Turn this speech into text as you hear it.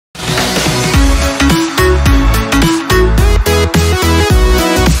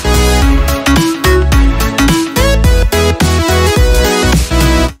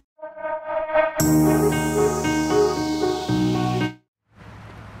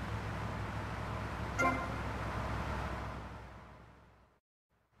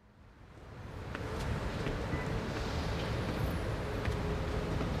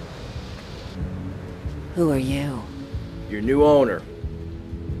Who are you? Your new owner.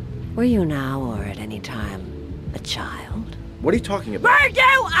 Were you now or at any time a child? What are you talking about? Were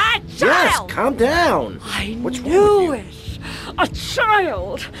you a child? Yes, calm down. What's wrong with you? A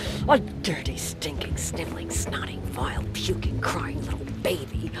child! A dirty, stinking, sniveling, snotting, vile, puking, crying little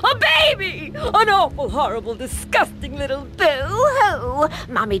baby. A baby! An awful, horrible, disgusting little boo-hoo!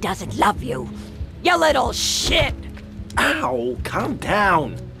 Mommy doesn't love you. You little shit! Ow, calm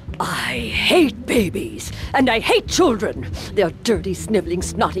down. I hate babies, and I hate children. They're dirty, sniveling,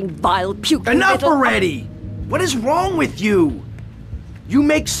 snotting, vile, puking Enough little... already! What is wrong with you? You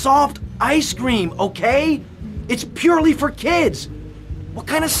make soft ice cream, okay? It's purely for kids. What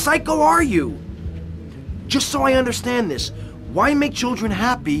kind of psycho are you? Just so I understand this, why make children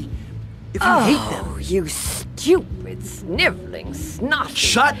happy if you hate them? Oh, you stupid, sniveling, snotty...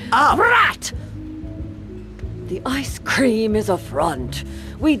 Shut up! Brat! The ice cream is a front.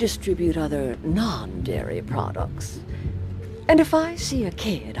 We distribute other non-dairy products. And if I see a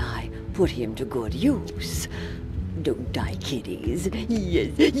kid, I put him to good use. Don't I, kiddies?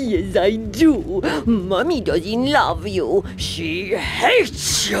 Yes, yes, I do. Mommy doesn't love you. She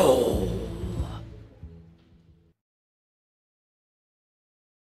hates you.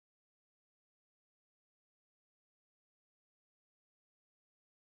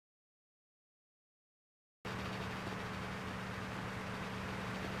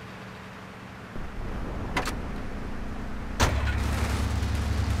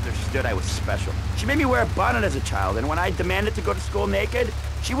 Understood I was special. She made me wear a bonnet as a child, and when I demanded to go to school naked,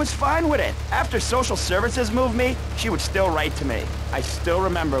 she was fine with it. After social services moved me, she would still write to me. I still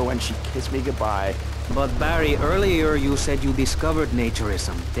remember when she kissed me goodbye. But Barry, earlier you said you discovered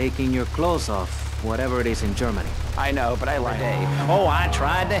naturism, taking your clothes off, whatever it is in Germany. I know, but I lied. Oh, I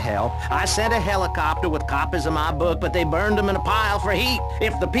tried to help. I sent a helicopter with copies of my book, but they burned them in a pile for heat.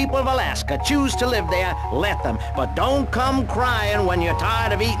 If the people of Alaska choose to live there, let them. But don't come crying when you're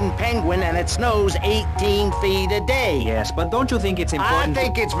tired of eating penguin and it snows 18 feet a day. Yes, but don't you think it's important? I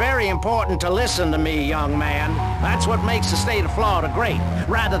think it's very important to listen to me, young man. That's what makes the state of Florida great.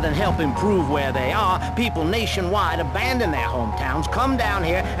 Rather than help improve where they are, people nationwide abandon their hometowns, come down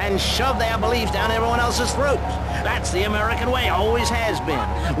here, and shove their beliefs down everyone else's throats. That's the American way, always has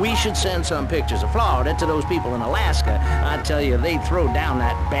been. We should send some pictures of Florida to those people in Alaska. I tell you, they'd throw down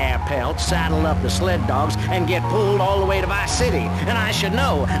that bear pelt, saddle up the sled dogs, and get pulled all the way to Vice City. And I should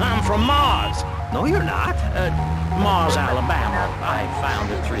know, I'm from Mars. No, you're not. Mars, Alabama. I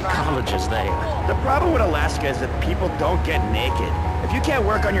founded 3 colleges there. The problem with Alaska is that people don't get naked. If you can't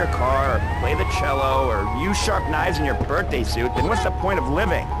work on your car, or play the cello, or use sharp knives in your birthday suit, then what's the point of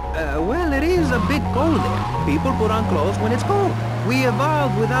living? Well, it is a bit cold there. People put on clothes when it's cold. We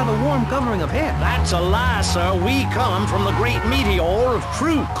evolved without a warm covering of hair. That's a lie, sir. We come from the great meteor of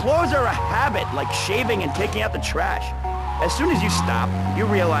truth. Clothes are a habit, like shaving and taking out the trash. As soon as you stop, you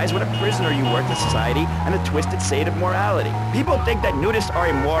realize what a prisoner you were to society and the twisted state of morality. People think that nudists are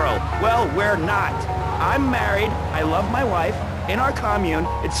immoral. Well, we're not. I'm married, I love my wife. In our commune,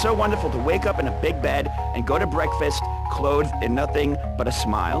 it's so wonderful to wake up in a big bed and go to breakfast clothed in nothing but a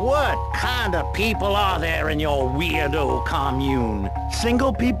smile. What kind of people are there in your weirdo commune?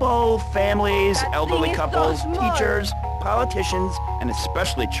 Single people, families, elderly couples, teachers, politicians, and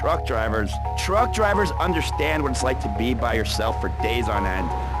especially truck drivers. Truck drivers understand what it's like to be by yourself for days on end,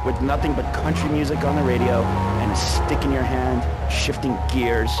 with nothing but country music on the radio and a stick in your hand, shifting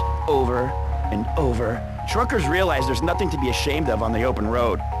gears over and over. Truckers realize there's nothing to be ashamed of on the open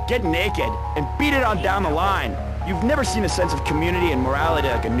road. Get naked and beat it on down the line. You've never seen a sense of community and morality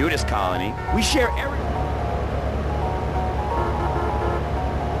like a nudist colony. We share everything.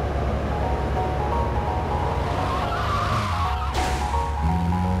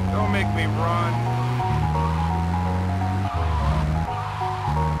 Don't make me run.